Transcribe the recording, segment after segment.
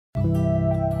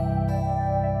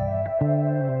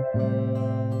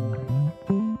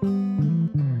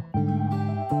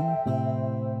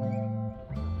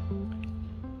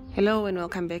Hello and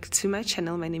welcome back to my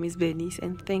channel. My name is Bernice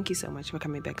and thank you so much for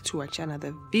coming back to watch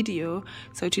another video.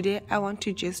 So today I want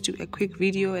to just do a quick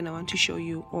video and I want to show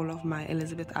you all of my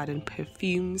Elizabeth Arden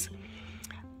perfumes.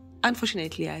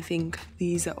 Unfortunately, I think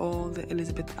these are all the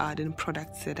Elizabeth Arden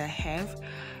products that I have.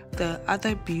 The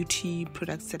other beauty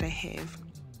products that I have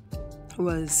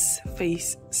was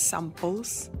face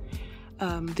samples.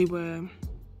 They were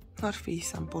not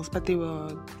face samples, but they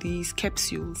were these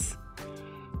capsules.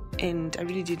 And I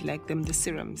really did like them, the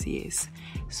serums, yes.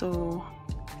 So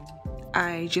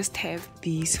I just have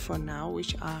these for now,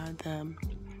 which are the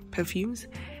perfumes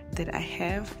that I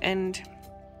have, and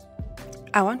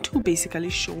I want to basically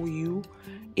show you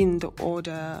in the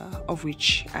order of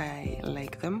which I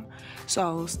like them. So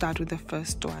I'll start with the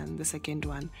first one, the second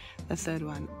one, the third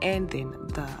one, and then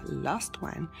the last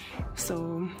one.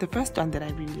 So the first one that I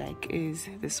really like is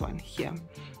this one here,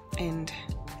 and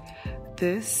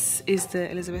this is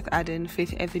the Elizabeth Arden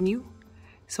 5th Avenue.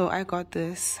 So I got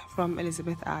this from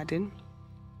Elizabeth Arden.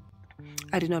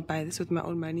 I did not buy this with my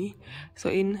own money.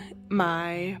 So in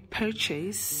my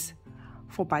purchase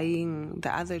for buying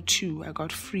the other two, I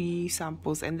got free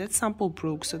samples, and that sample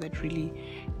broke, so that really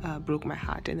broke my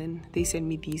heart. And then they sent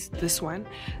me this one.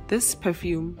 This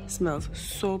perfume smells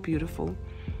so beautiful.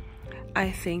 I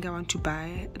think I want to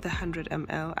buy the 100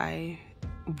 ml. I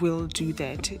will do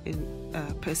that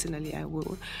personally. I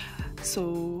will.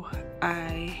 So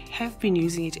I have been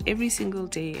using it every single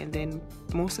day, and then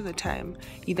most of the time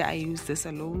either I use this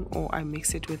alone or I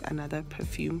mix it with another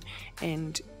perfume,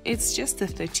 and it's just the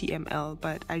 30 ml,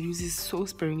 but I use it so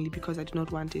sparingly because I do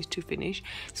not want it to finish.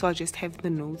 So I'll just have the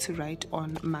notes right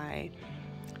on my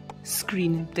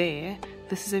screen there.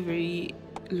 This is a very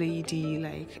lady,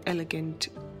 like elegant,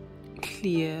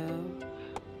 clear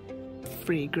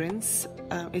fragrance.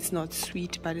 It's not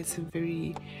sweet, but it's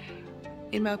very,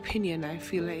 in my opinion, I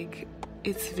feel like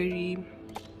it's very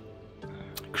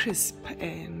crisp,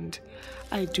 and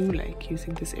I do like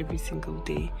using this every single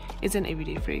day. It's an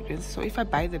everyday fragrance, so if I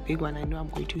buy the big one, I know I'm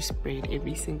going to spray it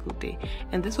every single day,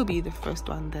 and this will be the first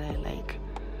one that I like.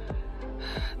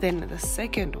 Then the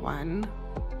second one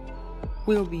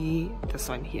will be this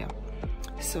one here.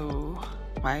 So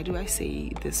why do I say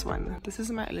this one? This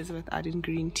is my Elizabeth Arden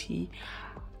green tea.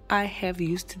 I have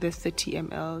used the 30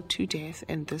 ml to death,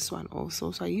 and this one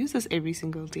also. So I use this every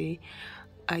single day.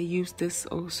 I use this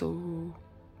also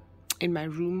in my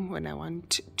room when I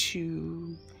want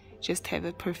to just have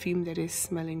a perfume that is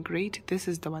smelling great. This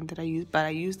is the one that I use, but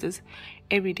I use this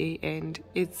every day, and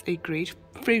it's a great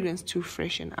fragrance to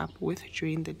freshen up with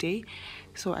during the day.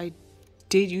 So I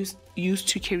did used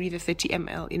to carry the 30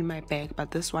 ml in my bag,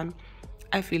 but this one,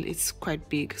 I feel it's quite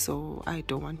big, so I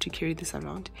don't want to carry this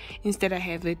around. Instead, I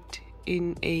have it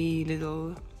in a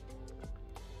little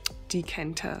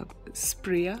decanter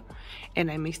sprayer,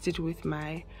 and I mixed it with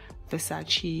my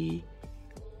Versace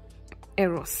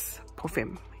Eros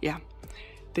Perfume, yeah,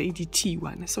 the EDT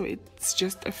one. So it's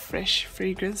just a fresh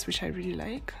fragrance, which I really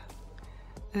like.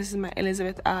 This is my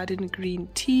Elizabeth Arden green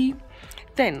tea.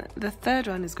 Then the third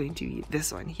one is going to be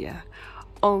this one here.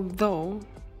 Although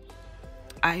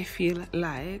I feel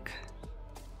like,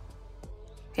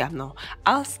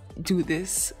 I'll do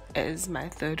this as my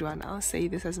third one. I'll say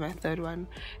this as my third one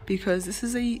because this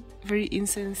is a very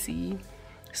incensey,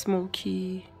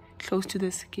 smoky, close to the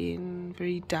skin,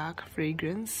 very dark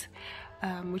fragrance,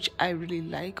 which I really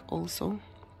like also.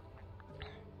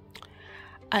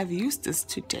 I've used this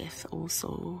to death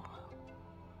also,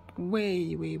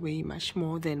 way much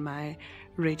more than my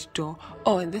Red Door.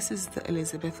 Oh, and this is the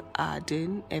Elizabeth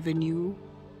Arden Avenue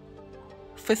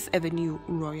 5th Avenue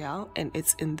Royal, and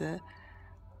it's in the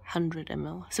 100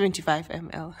 ml, 75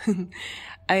 ml.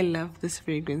 I love this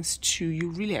fragrance too.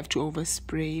 You really have to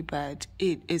overspray, but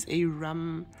it is a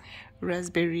rum,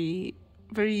 raspberry,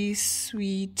 very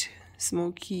sweet,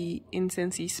 smoky,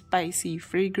 incensey, spicy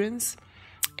fragrance.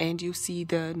 And you see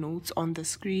the notes on the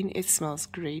screen. It smells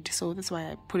great, so that's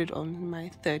why I put it on my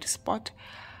third spot.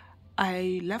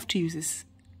 I love to use this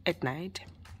at night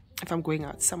if I'm going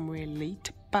out somewhere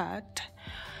late, but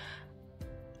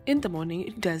in the morning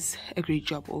it does a great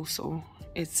job also.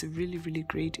 It's really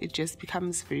great. It just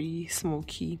becomes very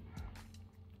smoky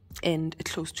and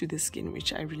close to the skin,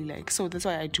 which I really like. So that's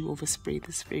why I do overspray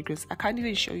this fragrance. I can't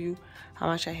even show you how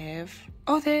much I have.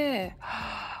 Oh, there.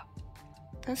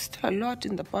 That's still a lot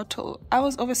in the bottle. I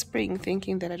was overspraying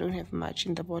thinking that I don't have much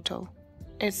in the bottle.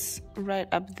 It's right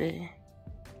up there.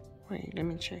 Wait, let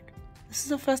me check. This is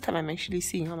the first time I'm actually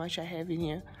seeing how much I have in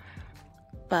here.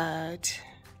 But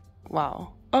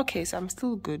wow. Okay, so I'm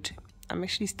still good. I'm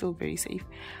actually still very safe.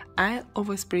 I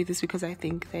overspray this because I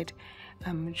think that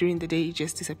during the day it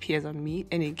just disappears on me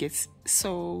and it gets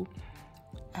so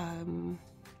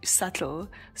subtle.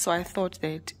 So I thought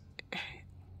that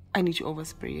I need to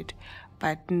overspray it.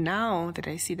 But now that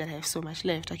I see that I have so much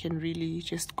left, I can really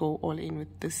just go all in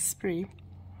with this spray.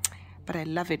 But I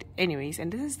love it anyways.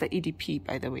 And this is the EDP,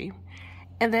 by the way.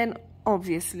 And then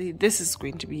obviously this is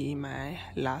going to be my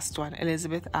last one,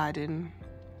 Elizabeth Arden.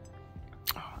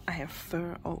 Oh, I have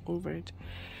fur all over it.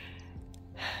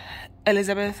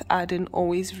 Elizabeth Arden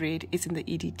Always Red. It's in the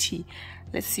EDT.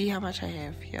 Let's see how much I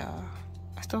have here.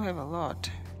 I still have a lot.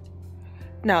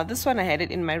 Now this one I had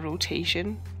it in my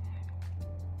rotation.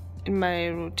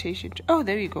 Oh,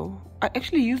 there you go. I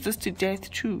actually used this to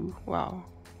death too. Wow.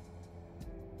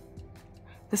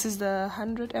 This is the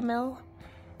 100 ml.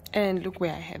 And look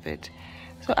where I have it.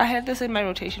 So I had this in my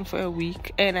rotation for a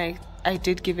week, and I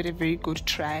did give it a very good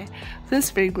try. This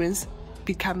fragrance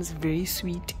becomes very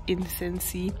sweet,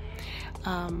 incensey,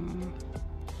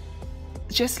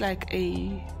 just like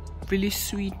a really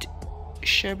sweet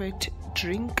sherbet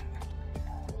drink,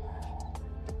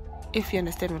 if you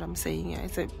understand what I'm saying. Yeah,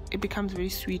 it becomes very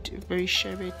sweet, very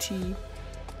sherbety,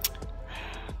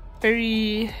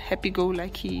 very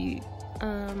happy-go-lucky,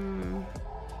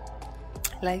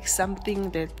 like something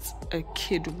that a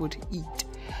kid would eat.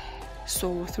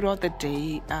 So throughout the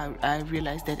day, I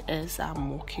realized that as I'm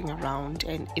walking around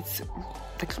and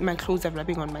my clothes are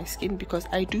rubbing on my skin, because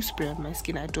I do spray on my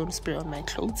skin, I don't spray on my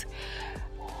clothes.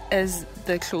 As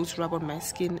the clothes rub on my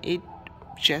skin, it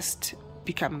just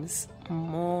becomes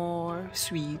more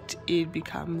sweet. It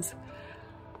becomes,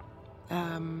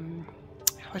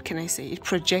 what can I say? It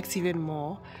projects even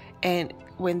more. And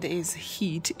when there is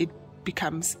heat, it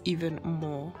becomes even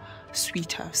more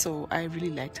sweeter. So I really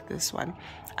liked this one.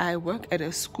 I work at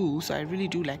a school, so I really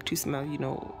do like to smell, you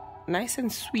know, nice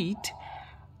and sweet,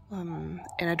 and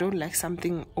I don't like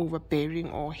something overbearing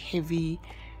or heavy.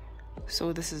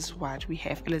 So this is what we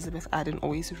have, Elizabeth Arden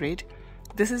Always Red.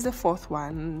 This is the fourth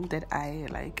one that I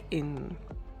like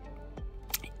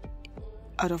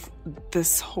out of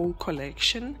this whole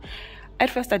collection. At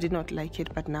first I did not like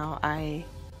it, but now I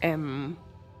am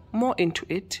more into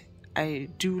it. I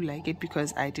do like it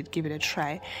because I did give it a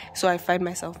try. So I find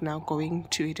myself now going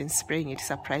to it and spraying it,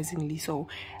 surprisingly. So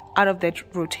out of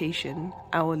that rotation,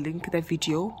 I will link the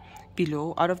video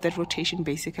below. Out of that rotation,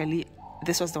 basically,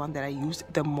 this was the one that I used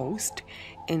the most,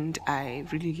 and I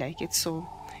really like it. So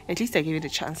at least I gave it a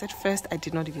chance. At first, I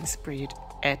did not even spray it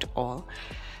at all.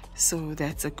 So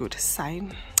that's a good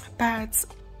sign. But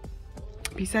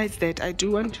besides that, I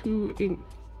do want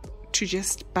to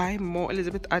just buy more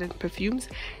Elizabeth Arden perfumes.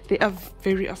 They are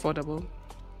very affordable.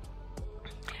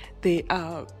 They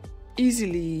are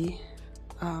easily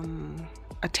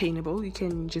attainable. You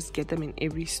can just get them in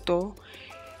every store.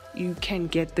 You can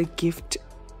get the gift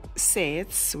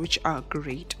sets, which are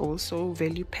great also.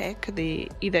 Value pack.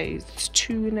 Either it's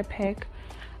 2 in a pack,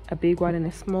 a big one and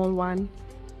a small one,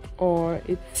 or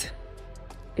it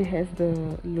has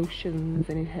the lotions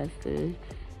and it has the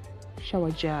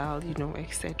shower gel, you know,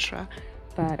 etc.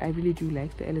 But I really do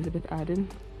like the Elizabeth Arden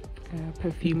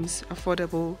perfumes.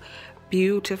 Affordable,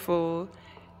 beautiful.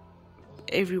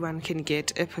 Everyone can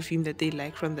get a perfume that they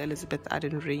like from the Elizabeth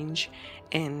Arden range,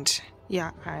 and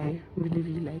yeah, I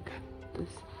really like this.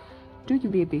 Do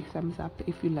give me a big thumbs up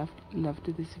if you loved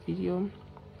this video.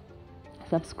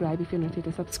 Subscribe if you're not yet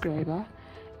a subscriber,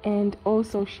 and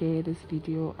also share this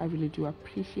video. I really do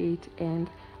appreciate, and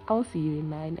I'll see you in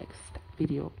my next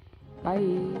video. Bye.